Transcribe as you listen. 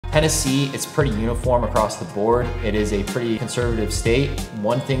Tennessee, it's pretty uniform across the board. It is a pretty conservative state.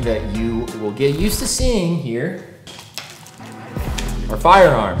 One thing that you will get used to seeing here are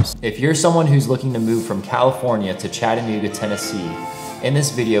firearms. If you're someone who's looking to move from California to Chattanooga, Tennessee, in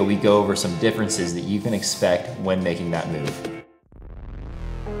this video, we go over some differences that you can expect when making that move.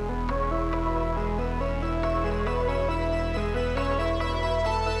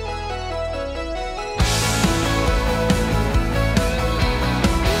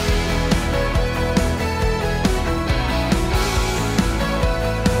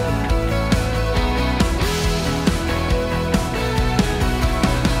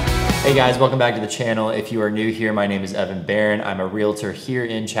 Hey guys, welcome back to the channel. If you are new here, my name is Barron. I'm a realtor here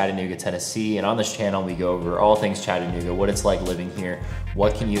in Chattanooga, Tennessee, and on this channel we go over all things Chattanooga, what it's like living here,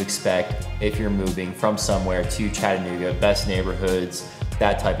 what can you expect if you're moving from somewhere to Chattanooga, best neighborhoods,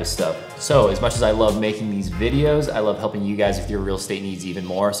 that type of stuff. So as much as I love making these videos, I love helping you guys with your real estate needs even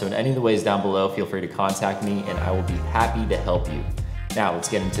more. So in any of the ways down below, feel free to contact me and I will be happy to help you. Now let's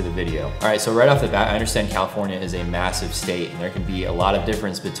get into the video. All right, so right off the bat, I understand California is a massive state and there can be a lot of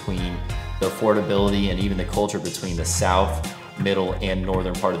difference between the affordability and even the culture between the south, middle, and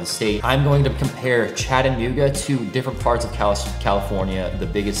northern part of the state. I'm going to compare Chattanooga to different parts of California, the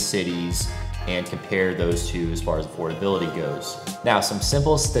biggest cities, and compare those two as far as affordability goes. Now, some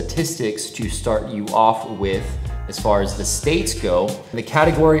simple statistics to start you off with. As far as the states go, in the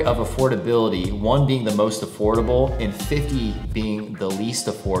category of affordability, 1 being the most affordable and 50 being the least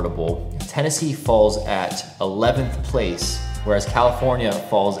affordable, Tennessee falls at 11th place, whereas California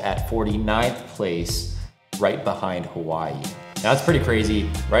falls at 49th place, right behind Hawaii. Now that's pretty crazy.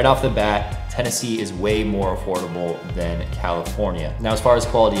 Right off the bat, Tennessee is way more affordable than California. Now, as far as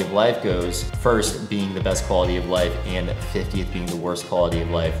quality of life goes, first being the best quality of life and 50th being the worst quality of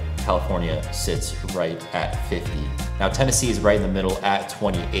life, California sits right at 50. Now, Tennessee is right in the middle at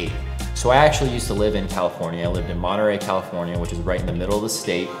 28. So I actually used to live in California. I lived in Monterey, California, which is right in the middle of the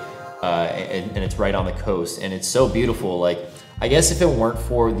state, and it's right on the coast. And it's so beautiful. Like, I guess if it weren't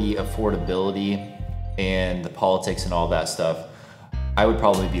for the affordability and the politics and all that stuff, I would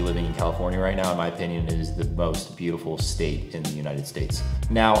probably be living in California right now. In my opinion, it is the most beautiful state in the United States.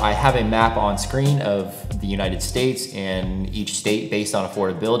 Now, I have a map on screen of the United States and each state based on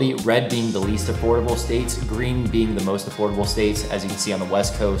affordability. Red being the least affordable states, green being the most affordable states. As you can see on the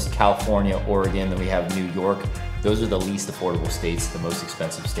West Coast, California, Oregon, then we have New York. Those are the least affordable states, the most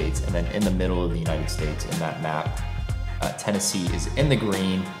expensive states. And then in the middle of the United States in that map, Tennessee is in the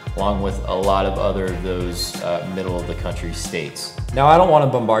green, along with a lot of other of those middle of the country states. Now, I don't want to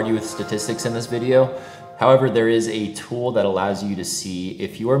bombard you with statistics in this video. However, there is a tool that allows you to see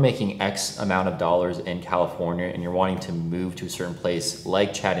if you are making X amount of dollars in California and you're wanting to move to a certain place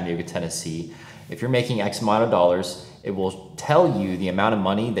like Chattanooga, Tennessee. If you're making X amount of dollars, it will tell you the amount of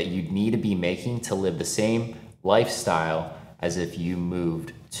money that you'd need to be making to live the same lifestyle as if you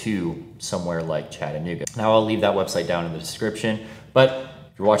moved to somewhere like Chattanooga. Now, I'll leave that website down in the description, but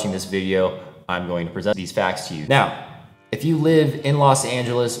if you're watching this video, I'm going to present these facts to you. Now, if you live in Los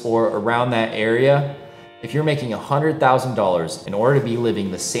Angeles or around that area, if you're making $100,000 in order to be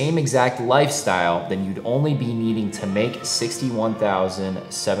living the same exact lifestyle, then you'd only be needing to make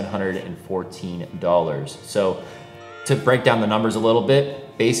 $61,714. So to break down the numbers a little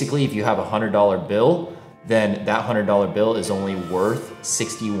bit, basically if you have a $100 bill, then that $100 bill is only worth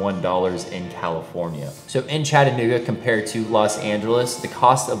 $61 in California. So in Chattanooga compared to Los Angeles, the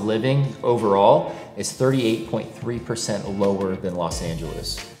cost of living overall is 38.3% lower than Los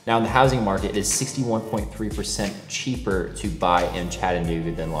Angeles. Now in the housing market, it is 61.3% cheaper to buy in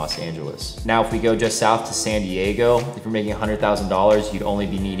Chattanooga than Los Angeles. Now, if we go just south to San Diego, if you're making $100,000, you'd only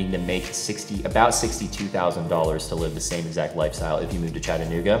be needing to make about $62,000 to live the same exact lifestyle if you move to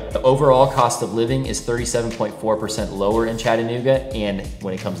Chattanooga. The overall cost of living is 37.4% lower in Chattanooga, and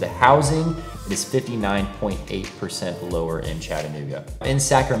when it comes to housing, it is 59.8% lower in Chattanooga. In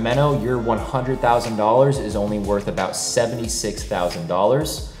Sacramento, your $100,000 is only worth about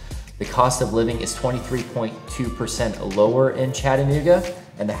 $76,000. The cost of living is 23.2% lower in Chattanooga,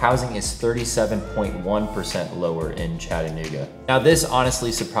 and the housing is 37.1% lower in Chattanooga. Now, this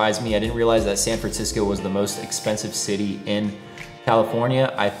honestly surprised me. I didn't realize that San Francisco was the most expensive city in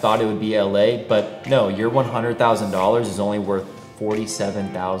California. I thought it would be LA, but no, your $100,000 is only worth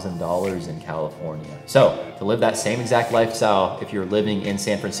 $47,000 in California. So to live that same exact lifestyle, if you're living in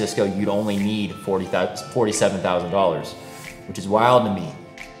San Francisco, you'd only need $47,000, which is wild to me.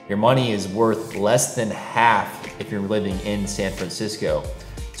 Your money is worth less than half if you're living in San Francisco.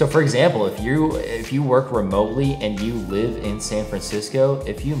 So for example, if you work remotely and you live in San Francisco,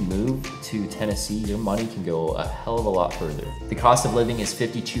 if you move to Tennessee, your money can go a hell of a lot further. The cost of living is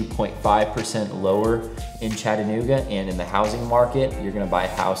 52.5% lower in Chattanooga, and in the housing market, you're gonna buy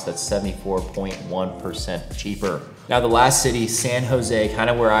a house that's 74.1% cheaper. Now the last city, San Jose, kind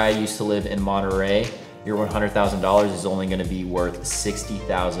of where I used to live in Monterey, your $100,000 is only gonna be worth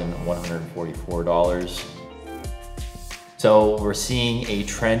 $60,144. So we're seeing a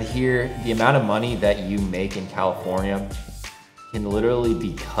trend here. The amount of money that you make in California can literally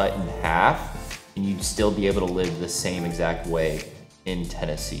be cut in half and you'd still be able to live the same exact way in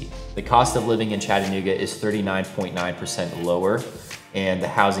Tennessee. The cost of living in Chattanooga is 39.9% lower, and the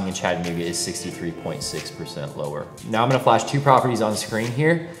housing in Chattanooga is 63.6% lower. Now I'm gonna flash two properties on screen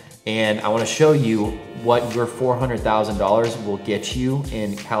here, and I wanna show you what your $400,000 will get you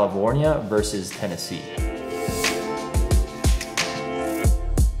in California versus Tennessee.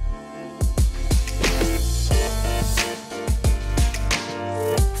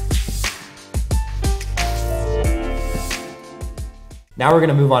 Now we're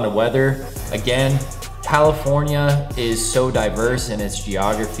gonna move on to weather. Again, California is so diverse in its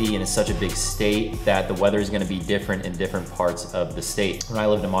geography and it's such a big state that the weather is gonna be different in different parts of the state. When I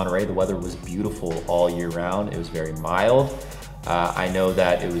lived in Monterey, the weather was beautiful all year round. It was very mild. I know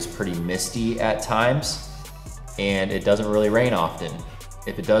that it was pretty misty at times, and it doesn't really rain often.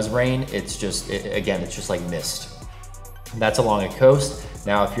 If it does rain, it's just like mist. That's along a coast.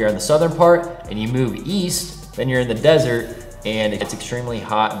 Now, if you're in the southern part and you move east, then you're in the desert, and it's extremely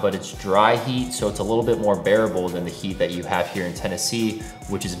hot, but it's dry heat, so it's a little bit more bearable than the heat that you have here in Tennessee,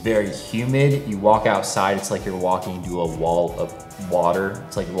 which is very humid. You walk outside, it's like you're walking into a wall of water.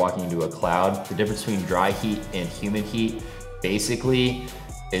 It's like you're walking into a cloud. The difference between dry heat and humid heat basically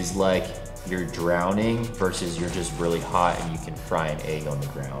is like you're drowning versus you're just really hot and you can fry an egg on the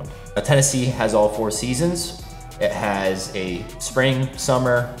ground. Tennessee has all four seasons. It has a spring,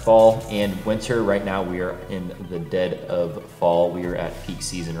 summer, fall, and winter. Right now we are in the dead of fall. We are at peak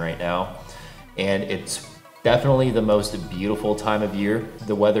season right now. And it's definitely the most beautiful time of year.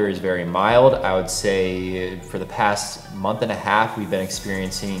 The weather is very mild. I would say for the past month and a half, we've been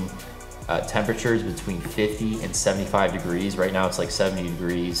experiencing temperatures between 50 and 75 degrees. Right now it's like 70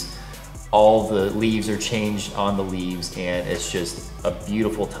 degrees. All the leaves are changed on the leaves, and it's just a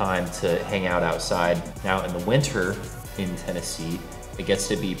beautiful time to hang out outside. Now in the winter in Tennessee, it gets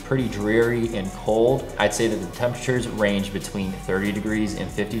to be pretty dreary and cold. I'd say that the temperatures range between 30 degrees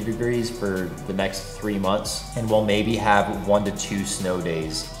and 50 degrees for the next 3 months, and we'll maybe have 1 to 2 snow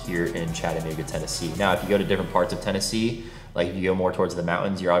days here in Chattanooga, Tennessee. Now, if you go to different parts of Tennessee, like if you go more towards the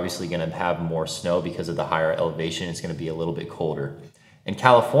mountains, you're obviously gonna have more snow because of the higher elevation. It's gonna be a little bit colder. In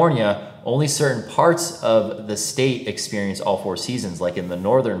California, only certain parts of the state experience all four seasons. Like in the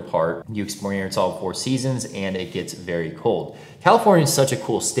northern part, you experience all four seasons and it gets very cold. California is such a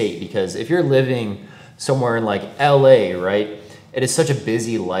cool state because if you're living somewhere in like LA, right, it is such a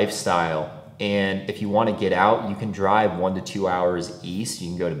busy lifestyle. And if you want to get out, you can drive 1 to 2 hours east. You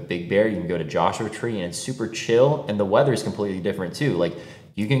can go to Big Bear, you can go to Joshua Tree, and it's super chill. And the weather is completely different too. Like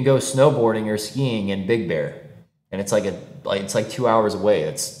you can go snowboarding or skiing in Big Bear, and it's like 2 hours away.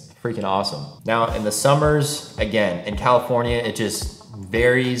 It's freaking awesome. Now in the summers, again, in California, it just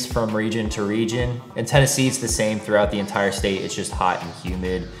varies from region to region. In Tennessee, it's the same throughout the entire state. It's just hot and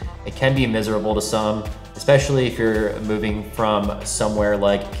humid. It can be miserable to some, especially if you're moving from somewhere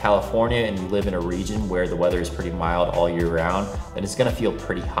like California and you live in a region where the weather is pretty mild all year round, then it's gonna feel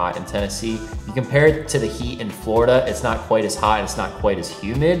pretty hot in Tennessee. You compare it to the heat in Florida, it's not quite as hot, it's not quite as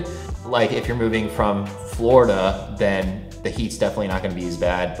humid. Like if you're moving from Florida, then the heat's definitely not gonna be as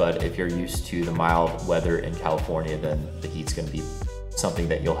bad, but if you're used to the mild weather in California, then the heat's gonna be something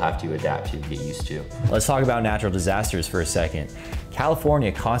that you'll have to adapt to and get used to. Let's talk about natural disasters for a second.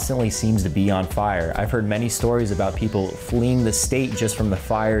 California constantly seems to be on fire. I've heard many stories about people fleeing the state just from the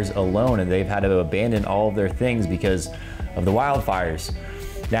fires alone, and they've had to abandon all of their things because of the wildfires.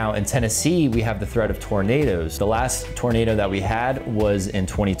 Now in Tennessee, we have the threat of tornadoes. The last tornado that we had was in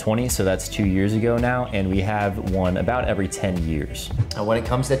 2020, so that's 2 years ago now, and we have one about every 10 years. Now when it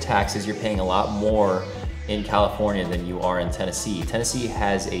comes to taxes, you're paying a lot more in California than you are in Tennessee. Tennessee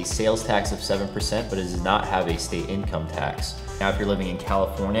has a sales tax of 7%, but it does not have a state income tax. Now, if you're living in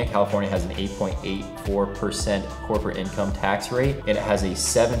California, California has an 8.84% corporate income tax rate, and it has a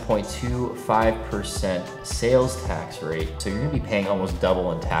 7.25% sales tax rate. So you're gonna be paying almost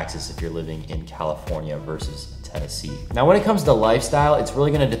double in taxes if you're living in California versus Tennessee. Now, when it comes to lifestyle, it's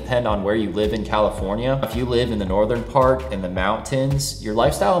really gonna depend on where you live in California. If you live in the northern part, in the mountains, your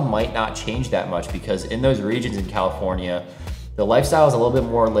lifestyle might not change that much because in those regions in California, The lifestyle is a little bit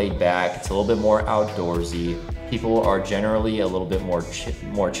more laid back. It's a little bit more outdoorsy. People are generally a little bit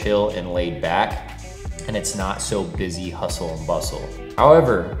more chill and laid back, and it's not so busy, hustle and bustle.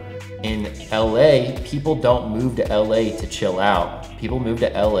 However, in LA, people don't move to LA to chill out. People move to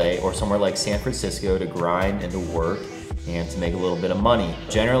LA or somewhere like San Francisco to grind and to work and to make a little bit of money.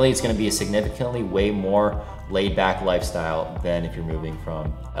 Generally, it's gonna be a significantly way more laid back lifestyle than if you're moving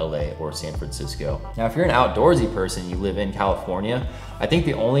from LA or San Francisco. Now, if you're an outdoorsy person, you live in California, I think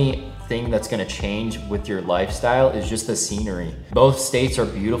the only thing that's gonna change with your lifestyle is just the scenery. Both states are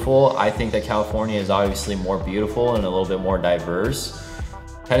beautiful. I think that California is obviously more beautiful and a little bit more diverse.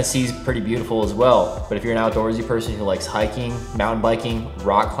 Tennessee's pretty beautiful as well, but if you're an outdoorsy person who likes hiking, mountain biking,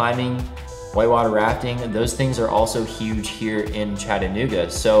 rock climbing, whitewater rafting, those things are also huge here in Chattanooga.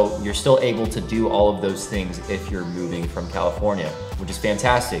 So you're still able to do all of those things if you're moving from California, which is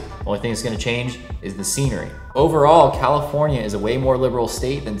fantastic. Only thing that's gonna change is the scenery. Overall, California is a way more liberal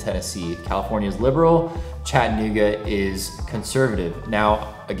state than Tennessee. California is liberal, Chattanooga is conservative.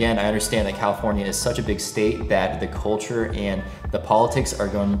 Now, again, I understand that California is such a big state that the culture and the politics are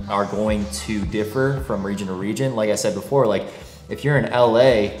going to differ from region to region. Like I said before, like if you're in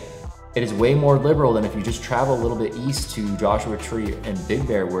LA, it is way more liberal than if you just travel a little bit east to Joshua Tree and Big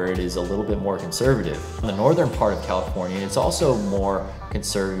Bear, where it is a little bit more conservative. In the northern part of California, it's also more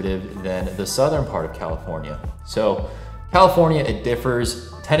conservative than the southern part of California. So California, it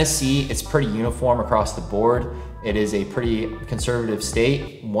differs. Tennessee, it's pretty uniform across the board. It is a pretty conservative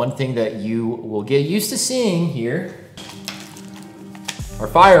state. One thing that you will get used to seeing here are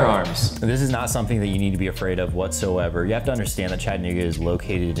firearms. This is not something that you need to be afraid of whatsoever. You have to understand that Chattanooga is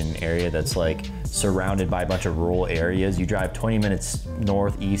located in an area that's like surrounded by a bunch of rural areas. You drive 20 minutes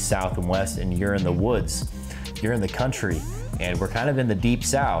north, east, south, and west, and you're in the woods. You're in the country, and we're kind of in the deep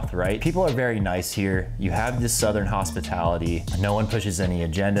south, right? People are very nice here. You have this southern hospitality. No one pushes any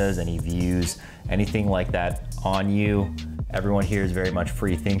agendas, any views, anything like that on you. Everyone here is very much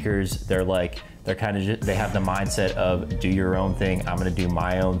free thinkers. They have the mindset of do your own thing, I'm gonna do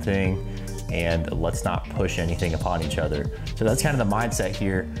my own thing, and let's not push anything upon each other. So that's kind of the mindset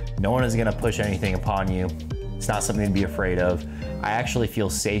here. No one is gonna push anything upon you. It's not something to be afraid of. I actually feel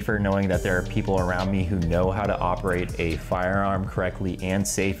safer knowing that there are people around me who know how to operate a firearm correctly and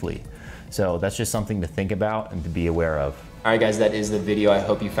safely. So that's just something to think about and to be aware of. All right guys, that is the video. I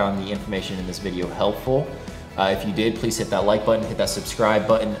hope you found the information in this video helpful. If you did, please hit that like button, hit that subscribe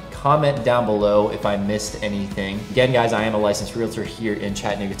button, comment down below if I missed anything. Again, guys, I am a licensed realtor here in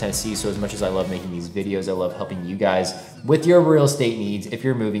Chattanooga, Tennessee, so as much as I love making these videos, I love helping you guys with your real estate needs. If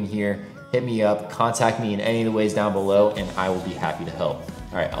you're moving here, hit me up, contact me in any of the ways down below, and I will be happy to help.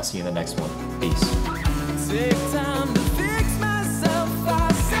 All right, I'll see you in the next one. Peace.